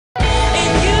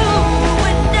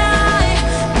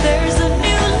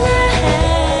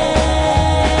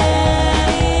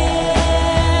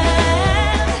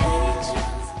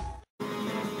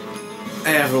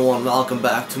welcome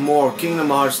back to more Kingdom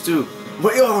Hearts 2.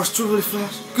 Where yours truly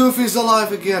flash, Goofy's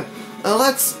alive again, and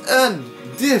let's end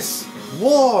this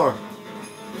war.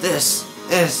 This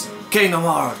is Kingdom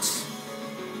Hearts.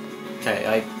 Okay,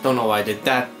 I don't know why I did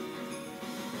that.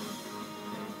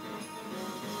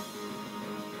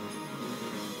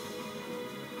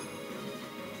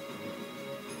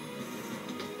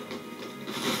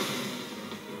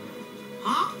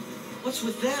 Huh? What's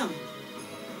with them?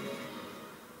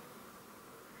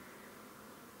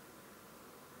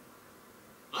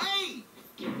 Hey!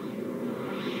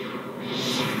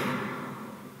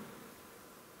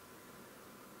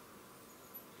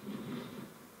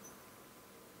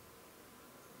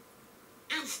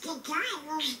 It's the guy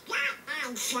who's got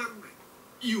handsome.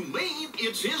 You mean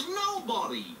it's his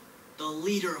nobody? The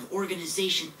leader of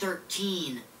Organization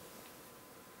 13.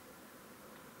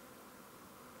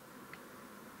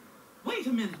 Wait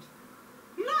a minute.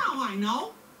 Now I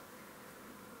know.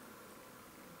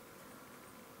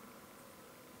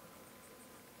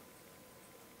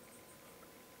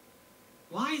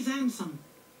 Wise Ansem,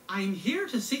 I'm here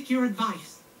to seek your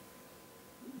advice.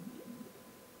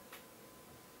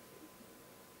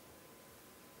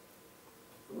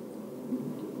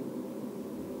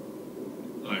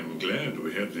 I'm glad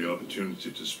we had the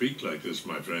opportunity to speak like this,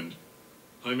 my friend.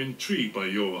 I'm intrigued by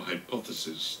your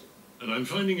hypothesis, and I'm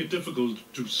finding it difficult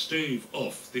to stave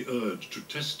off the urge to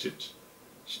test it.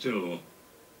 Still,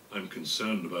 I'm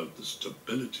concerned about the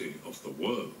stability of the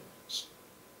worlds.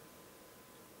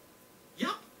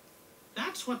 Yup,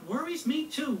 that's what worries me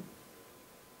too.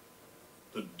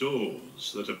 The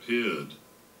doors that appeared,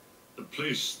 the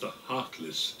place the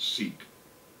Heartless seek.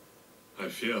 I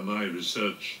fear my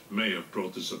research may have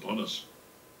brought this upon us.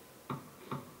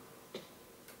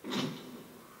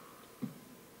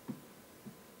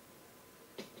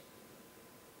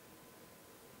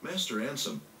 Master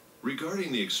Ansem,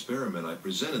 regarding the experiment I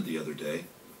presented the other day,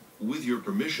 with your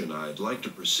permission, I'd like to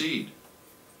proceed.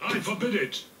 I forbid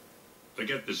it!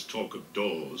 Forget this talk of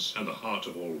doors and the heart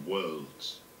of all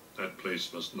worlds. That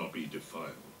place must not be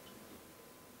defiled.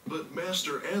 But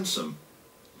Master Ansem,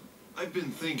 I've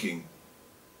been thinking...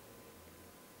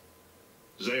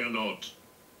 They are not.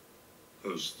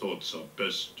 Those thoughts are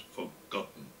best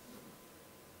forgotten.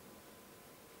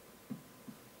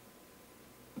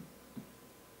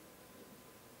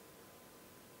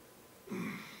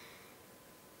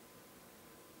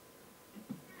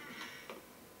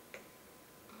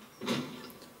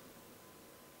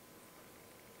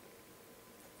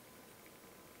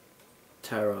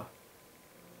 Terra.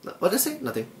 What did I say?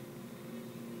 Nothing.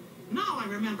 Now I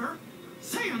remember.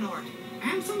 Xehanort,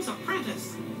 Ansem's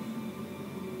apprentice.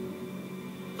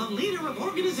 The leader of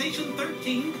Organization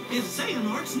 13 is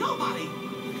Xehanort's nobody.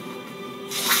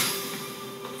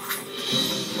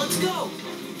 Let's go!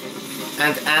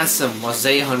 And Ansem was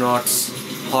Xehanort's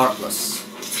Heartless.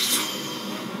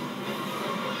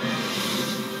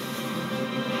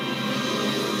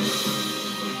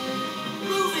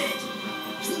 Move it!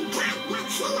 He got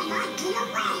what's in him to the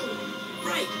way.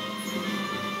 Right!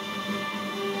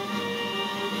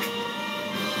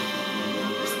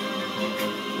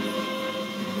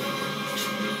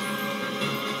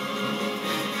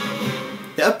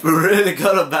 Yep, we really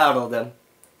got a battle then.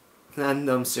 And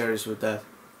I'm serious with that.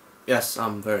 Yes,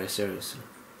 I'm very serious.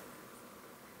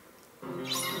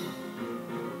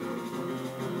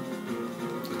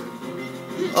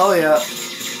 Oh yeah,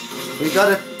 we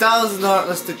got 1,000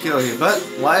 Heartless to kill here, but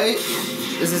why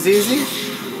is this easy?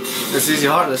 This easy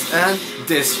Heartless, and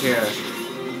this here.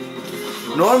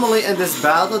 Normally in this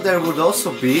battle there would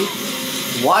also be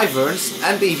Wyverns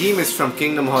and Behemoths from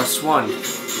Kingdom Hearts 1.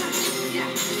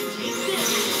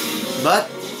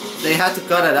 But they had to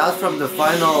cut it out from the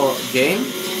final game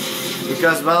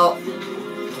because, well,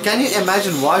 can you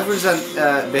imagine Wyverns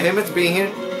and Behemoths being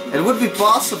here? It would be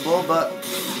possible, but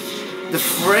the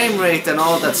frame rate and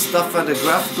all that stuff and the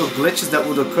graphical glitches that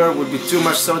would occur would be too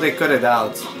much, so they cut it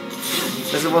out.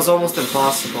 Because it was almost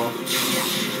impossible.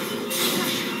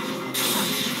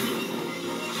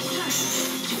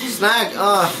 Snag!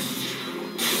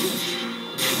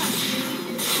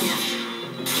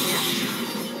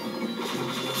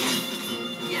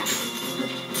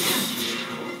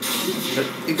 But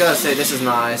you gotta say, this is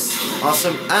nice.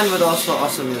 Awesome, and with also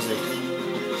awesome music.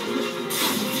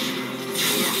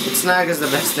 But Snag is the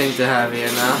best thing to have here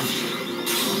now.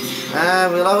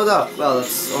 And we leveled up. Well,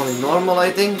 it's only normal, I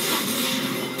think.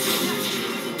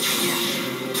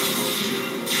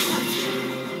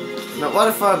 Now, what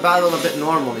if I battle a bit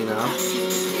normally now?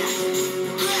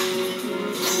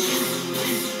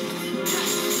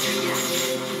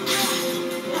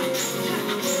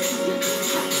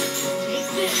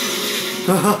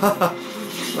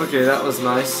 Okay, that was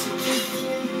nice.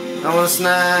 I want a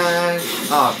snack.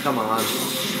 Oh, come on.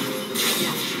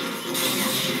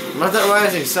 Not that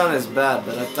rising sun is bad,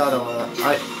 but I thought it was.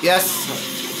 Yes.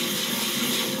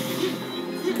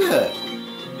 Good.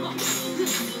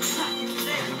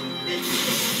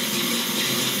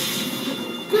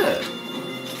 Good.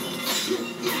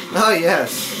 Oh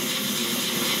yes.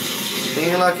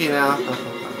 Being lucky now.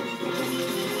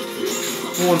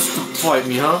 Who wants to fight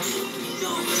me, huh?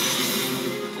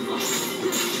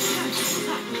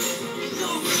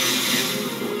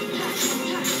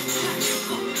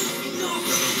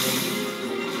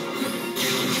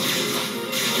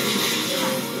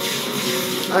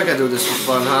 I can do this for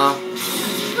fun, huh?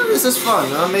 This is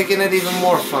fun. I'm making it even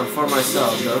more fun for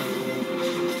myself, though.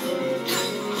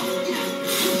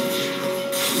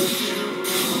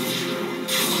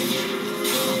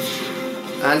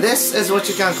 And this is what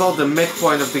you can call the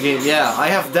midpoint of the game. Yeah, I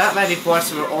have that many parts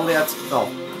that are only at, oh,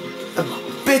 a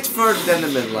bit further than the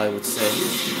middle, I would say.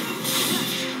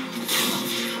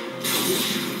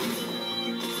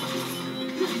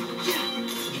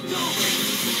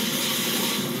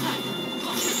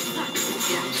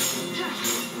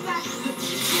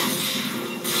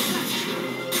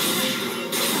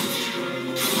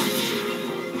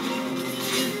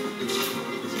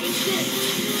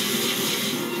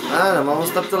 And I'm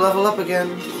almost up to level up again.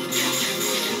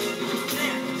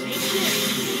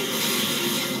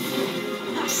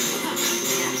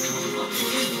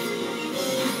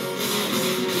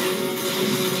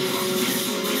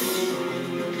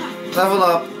 Level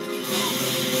up.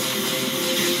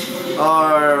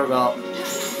 Or, well.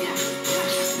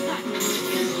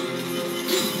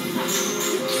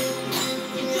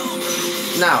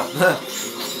 Now.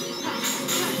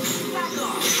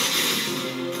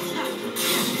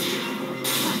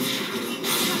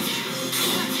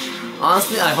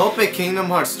 Honestly, I hope at Kingdom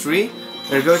Hearts 3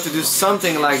 they're going to do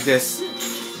something like this.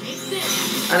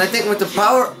 And I think with the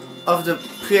power of the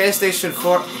PlayStation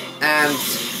 4 and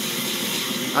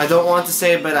I don't want to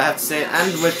say it, but I have to say it,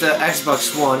 and with the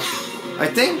Xbox One, I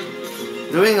think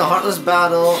doing a Heartless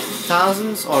battle,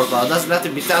 thousands, or well, it doesn't have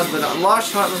to be thousands, but a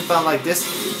large Heartless battle like this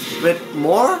with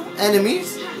more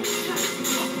enemies,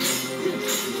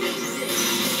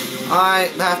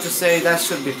 I have to say that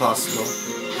should be possible.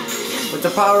 With the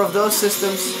power of those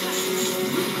systems,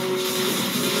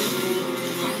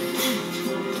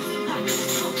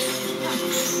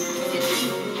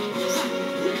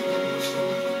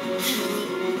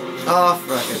 oh,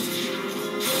 frack it.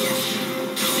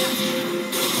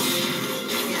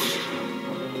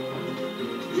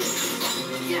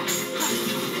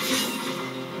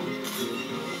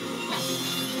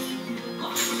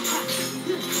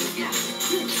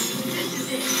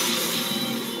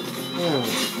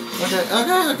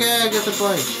 Okay, I get the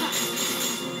point.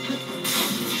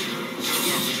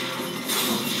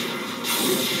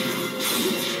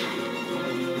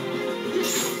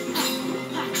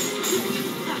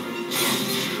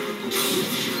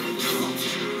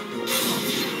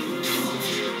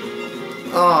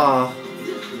 Ah,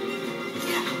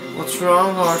 what's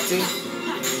wrong, Hearty?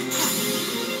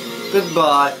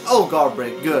 Goodbye. Oh, guard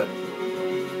break, good.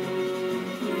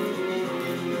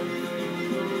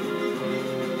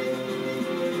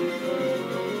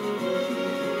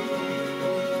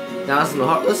 Thousand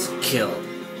Heartless killed.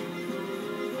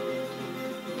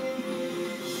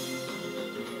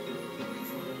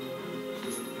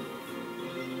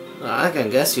 I can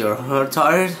guess you're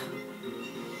tired.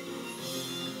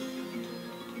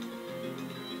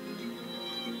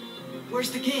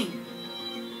 Where's the king?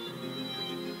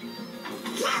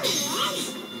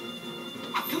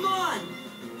 Come on!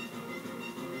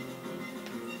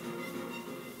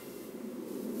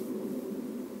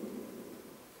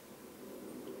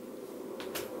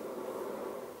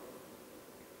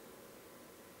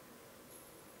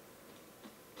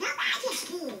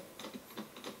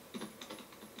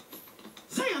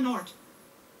 Xehanort!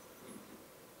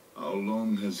 How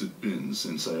long has it been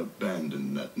since I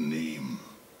abandoned that name?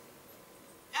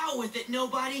 Out with it,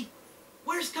 nobody!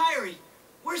 Where's Kairi?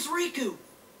 Where's Riku?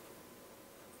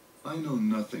 I know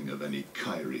nothing of any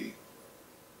Kairi.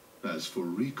 As for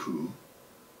Riku,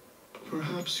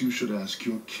 perhaps you should ask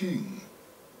your king.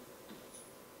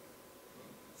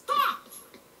 Stop!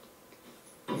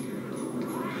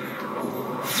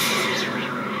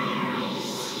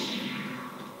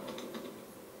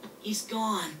 He's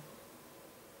gone.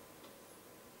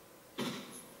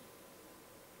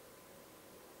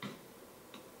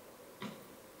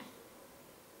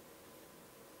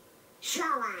 So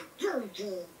I told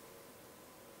you.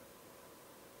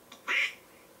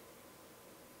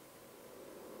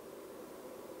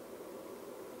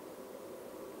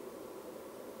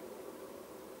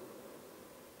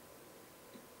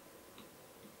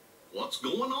 What's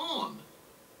going on?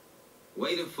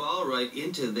 Way to fall right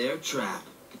into their trap.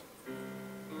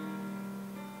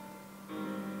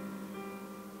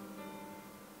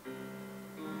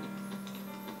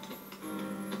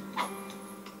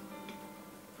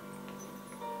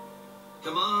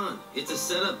 Come on, it's a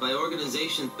setup by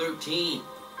Organization 13.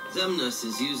 Xemnas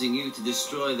is using you to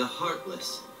destroy the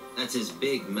Heartless. That's his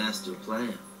big master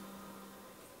plan.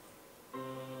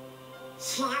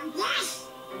 Xemnas?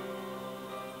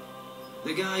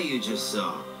 The guy you just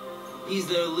saw. He's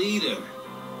their leader.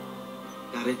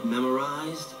 Got it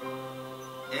memorized?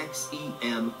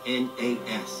 Xemnas.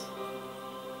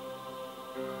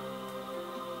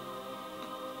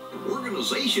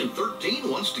 Organization 13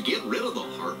 wants to get rid of the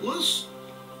Heartless?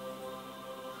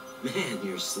 Man,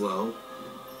 you're slow.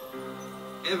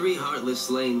 Every Heartless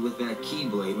slain with that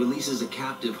Keyblade releases a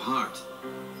captive heart.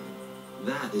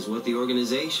 That is what the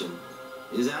organization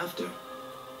is after.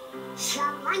 So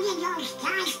what are those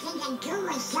guys gonna do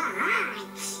with your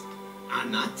hearts?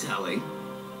 I'm not telling.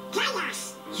 Tell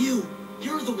us!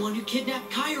 You're the one who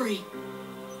kidnapped Kyrie.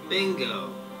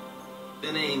 Bingo.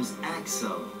 The name's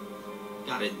Axel.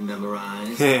 Got it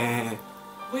memorized?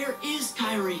 Where is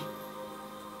Kyrie?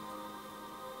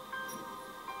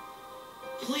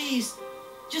 Please,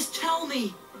 just tell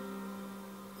me.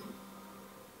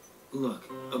 Look,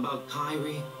 about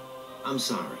Kyrie, I'm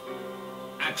sorry.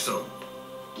 Axel.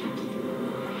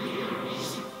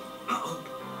 Uh-oh.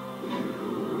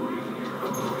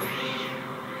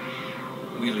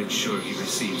 We'll ensure he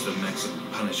receives the maximum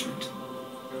punishment.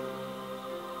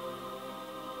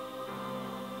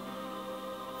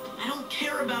 I don't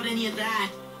care about any of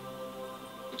that.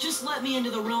 Just let me into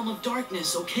the realm of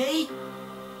darkness, okay?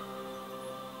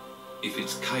 If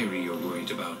it's Kyrie you're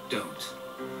worried about, don't.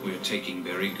 We're taking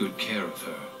very good care of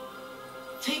her.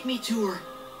 Take me to her.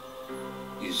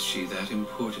 Is she that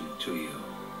important to you?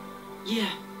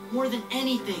 Yeah, more than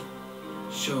anything.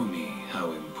 Show me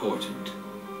how important.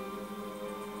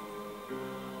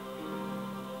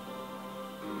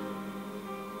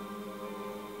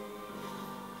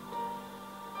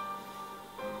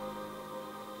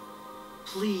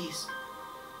 Please.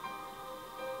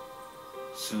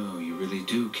 So you really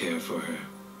do care for her?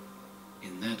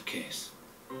 In that case,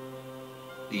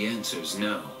 the answer's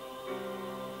no.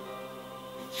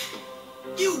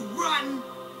 You run!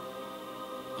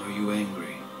 Are you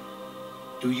angry?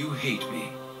 Do you hate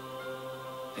me?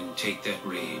 Then take that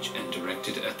rage and direct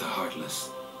it at the Heartless.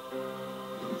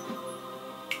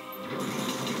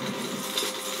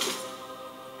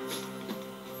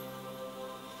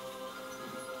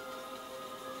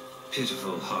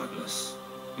 Pitiful Heartless,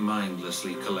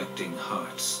 mindlessly collecting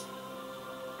hearts.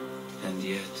 And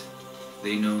yet,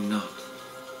 they know not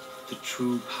the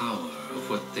true power of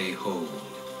what they hold.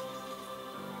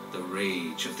 The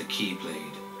rage of the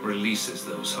Keyblade releases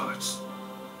those hearts.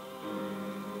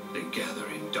 They gather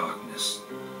in darkness,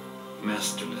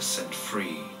 masterless and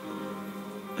free,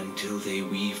 until they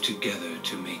weave together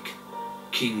to make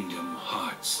Kingdom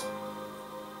Hearts.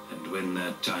 And when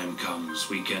that time comes,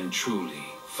 we can truly,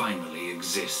 finally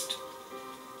exist.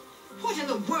 What in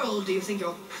the world do you think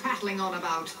you're prattling on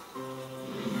about?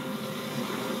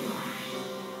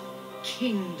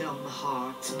 Kingdom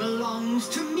Hearts belongs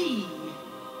to me.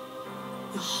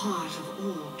 The heart of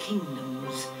all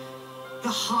kingdoms. The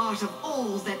heart of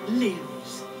all that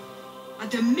lives. A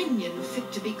dominion fit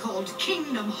to be called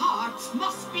Kingdom Hearts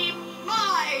must be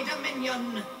my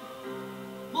dominion.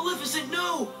 Maleficent,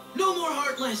 no! No more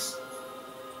Heartless!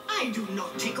 I do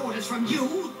not take orders from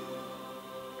you.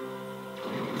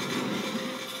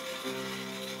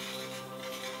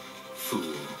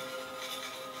 Fool.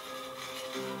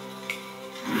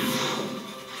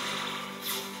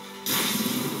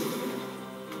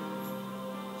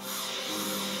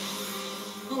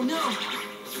 Oh no!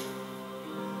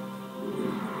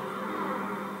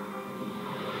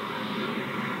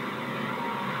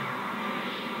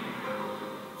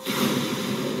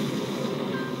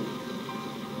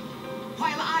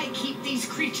 While I keep these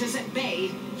creatures at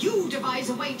bay, you devise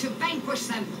a way to vanquish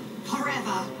them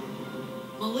forever.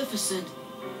 Maleficent.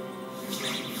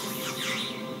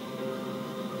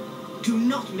 Do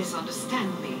not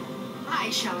misunderstand me. I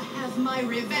shall have my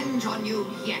revenge on you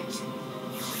yet.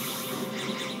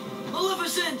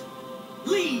 Maleficent!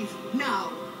 Leave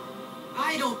now.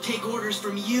 I don't take orders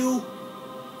from you.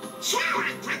 Sure,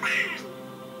 come on!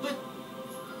 But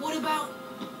what about...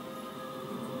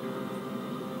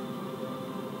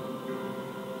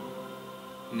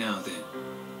 Now then,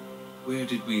 where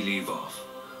did we leave off?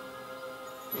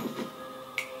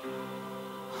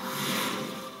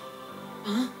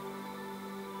 Huh?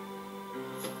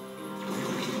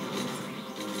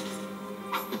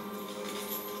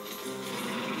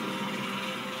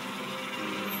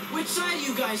 Which side are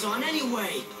you guys on,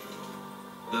 anyway?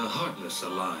 The Heartless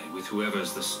ally with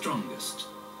whoever's the strongest.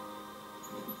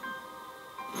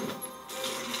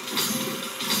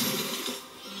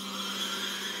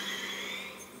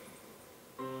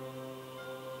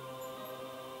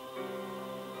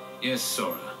 Yes,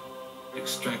 Sora.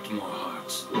 Extract more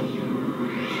hearts.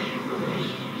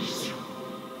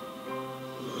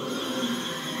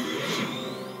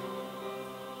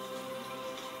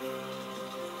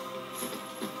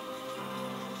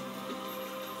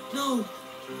 No!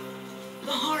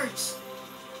 The hearts!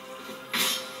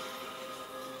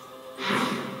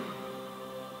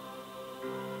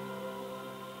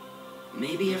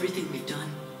 Maybe everything we've done,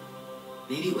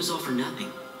 maybe it was all for nothing.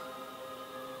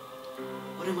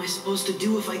 What am I supposed to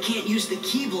do if I can't use the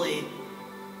Keyblade?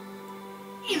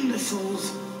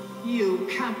 Imbeciles! You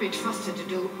can't be trusted to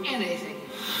do anything.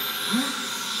 Huh?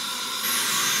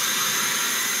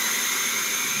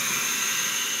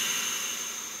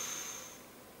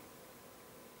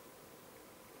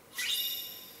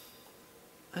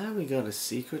 And we got a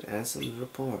secret answer to the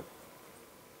report.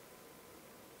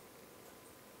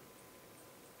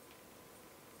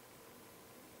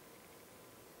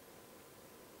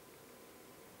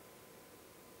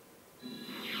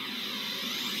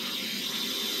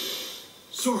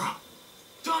 Sora!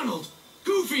 Donald!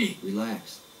 Goofy!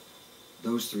 Relax.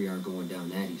 Those three aren't going down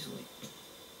that easily.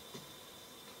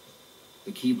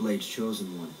 The Keyblade's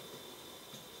chosen one.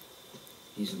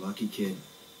 He's a lucky kid.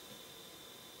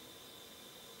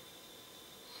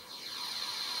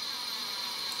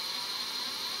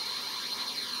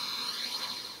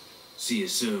 See you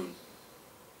soon.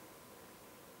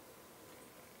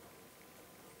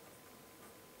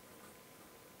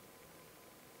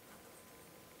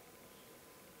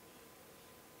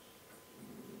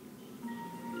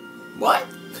 What?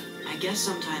 I guess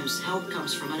sometimes help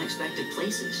comes from unexpected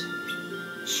places.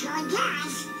 Sure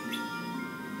does.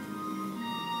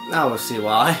 Now we'll see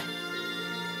why.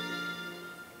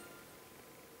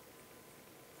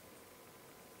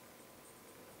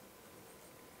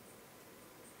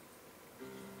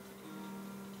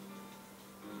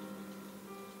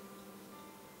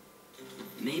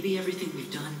 Maybe everything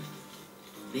we've done,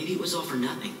 maybe it was all for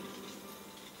nothing.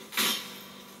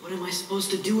 What am I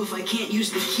supposed to do if I can't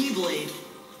use the Keyblade?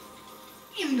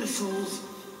 Imbeciles!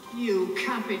 You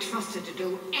can't be trusted to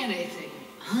do anything.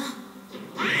 Huh?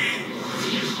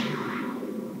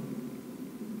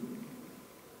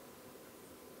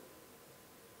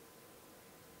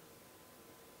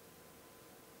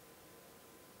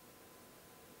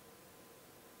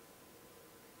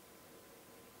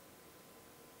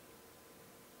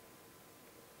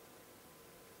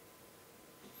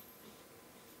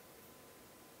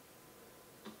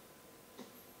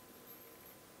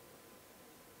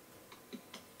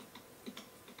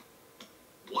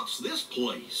 What's this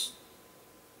place?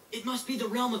 It must be the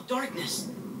realm of darkness.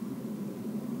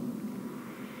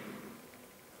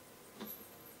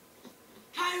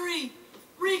 Kairi!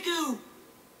 Riku!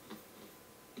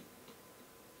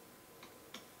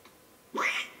 What?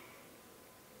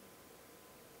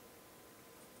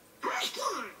 Who's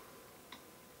there?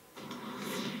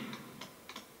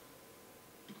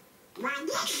 What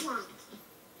is that?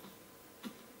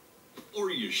 Are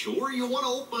you sure you want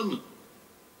to open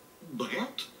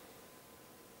that?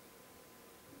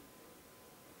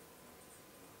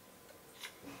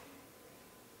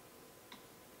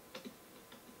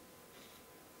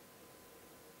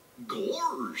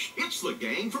 Gorge, it's the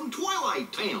gang from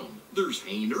Twilight Town. There's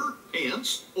Hayner,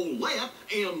 Hance, Olette,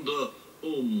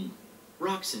 and,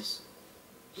 Roxas.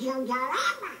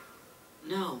 Yodorama.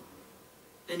 No.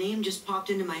 The name just popped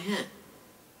into my head.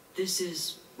 This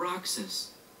is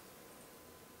Roxas.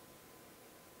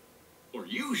 Are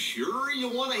you sure you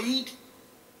want to eat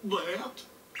that?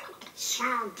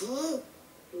 Salty.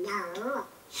 No.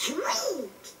 Sweet.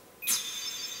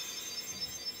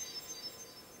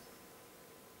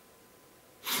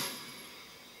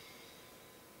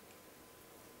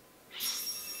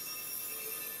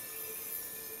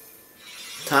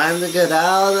 Time to get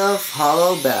out of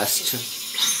Hollow Bastion.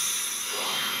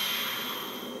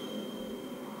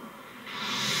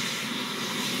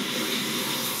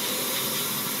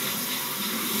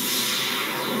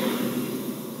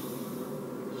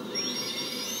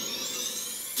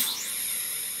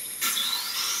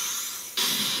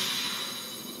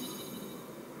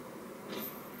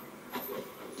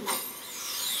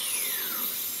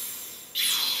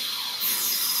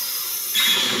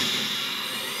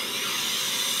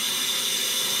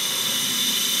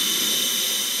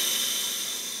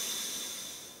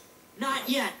 Not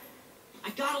yet. I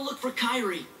gotta look for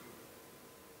Kairi.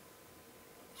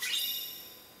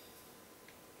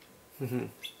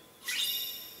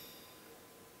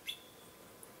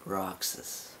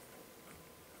 Roxas.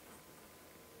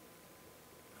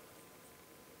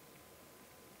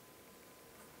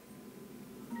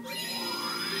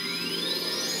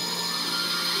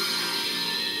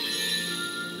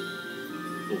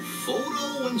 A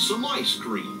photo and some ice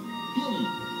cream.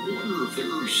 Wonder if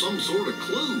there's some sort of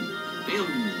clue. And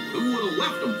who would have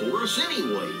left them for us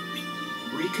anyway?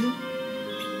 Riku?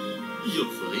 You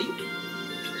think?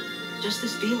 Just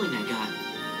this feeling I got.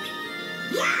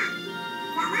 Yeah,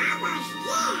 well, almost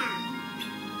there.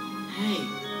 Hey,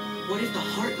 what if the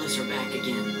Heartless are back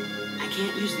again? I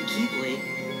can't use the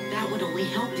Keyblade. That would only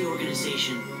help the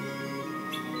organization.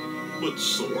 But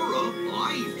Sora,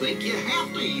 I think you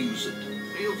have to use it.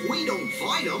 If we don't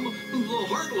fight them, the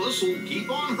Heartless will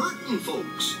keep on hurting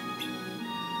folks.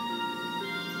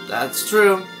 That's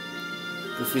true.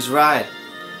 Goofy's right.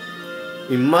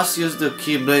 We must use the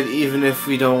Keyblade even if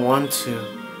we don't want to.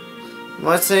 You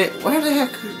might say, where the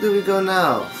heck do we go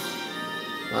now?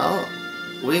 Well,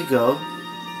 we go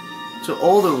to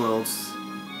older worlds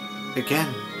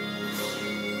again.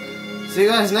 See you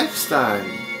guys next time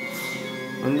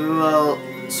when we will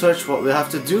search what we have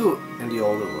to do in the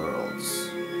older worlds.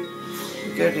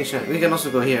 We can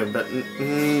also go here, but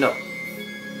no.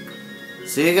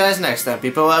 See you guys next time,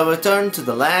 people. I return to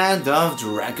the land of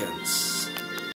dragons.